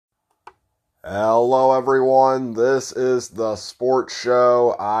Hello, everyone. This is the Sports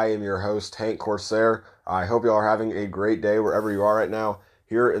Show. I am your host, Hank Corsair. I hope you all are having a great day wherever you are right now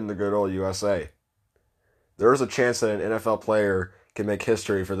here in the good old USA. There is a chance that an NFL player can make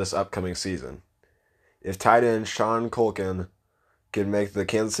history for this upcoming season. If tight end Sean Culkin can make the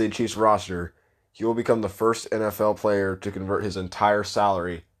Kansas City Chiefs roster, he will become the first NFL player to convert his entire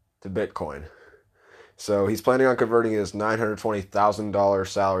salary to Bitcoin. So he's planning on converting his $920,000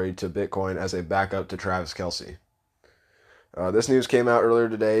 salary to Bitcoin as a backup to Travis Kelce. This news came out earlier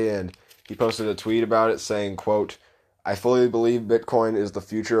today, and he posted a tweet about it saying, quote, "I fully believe Bitcoin is the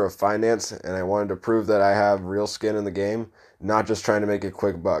future of finance, and I wanted to prove that I have real skin in the game, not just trying to make a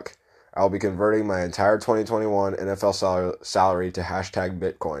quick buck. I'll be converting my entire 2021 NFL salary to hashtag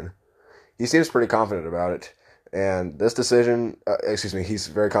Bitcoin." He seems pretty confident about it. And this decision, he's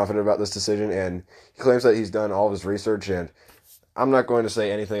very confident about this decision, and he claims that he's done all of his research, and I'm not going to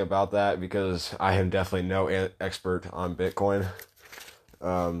say anything about that because I am definitely no expert on Bitcoin.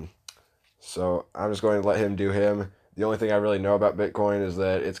 So I'm just going to let him do him. The only thing I really know about Bitcoin is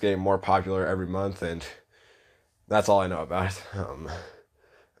that it's getting more popular every month, and that's all I know about it.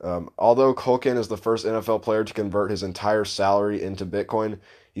 Although Culkin is the first NFL player to convert his entire salary into Bitcoin,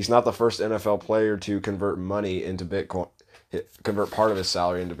 he's not the first NFL player to convert money into Bitcoin, convert part of his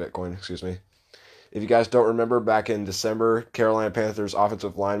salary into Bitcoin, If you guys don't remember, back in December, Carolina Panthers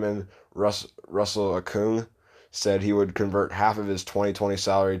offensive lineman Russell Okung said he would convert half of his 2020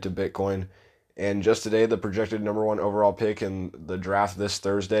 salary to Bitcoin. And just today, the projected number one overall pick in the draft this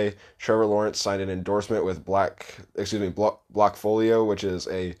Thursday, Trevor Lawrence signed an endorsement with Blockfolio, which is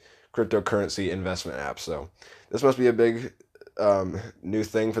a cryptocurrency investment app. So this must be a big new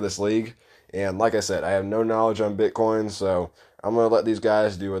thing for this league. And like I said, I have no knowledge on Bitcoin, so I'm going to let these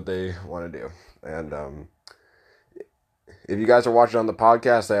guys do what they want to do. And if you guys are watching on the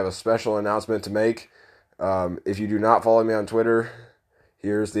podcast, I have a special announcement to make. If you do not follow me on Twitter,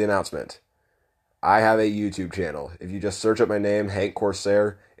 here's the announcement. I have a YouTube channel. If you just search up my name, Hank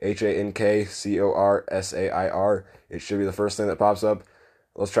Corsair, HankCorsair, it should be the first thing that pops up.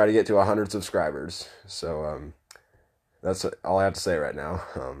 Let's try to get to 100 subscribers. So that's all I have to say right now.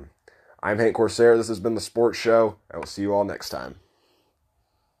 I'm Hank Corsair. This has been the Sports Show. I will see you all next time.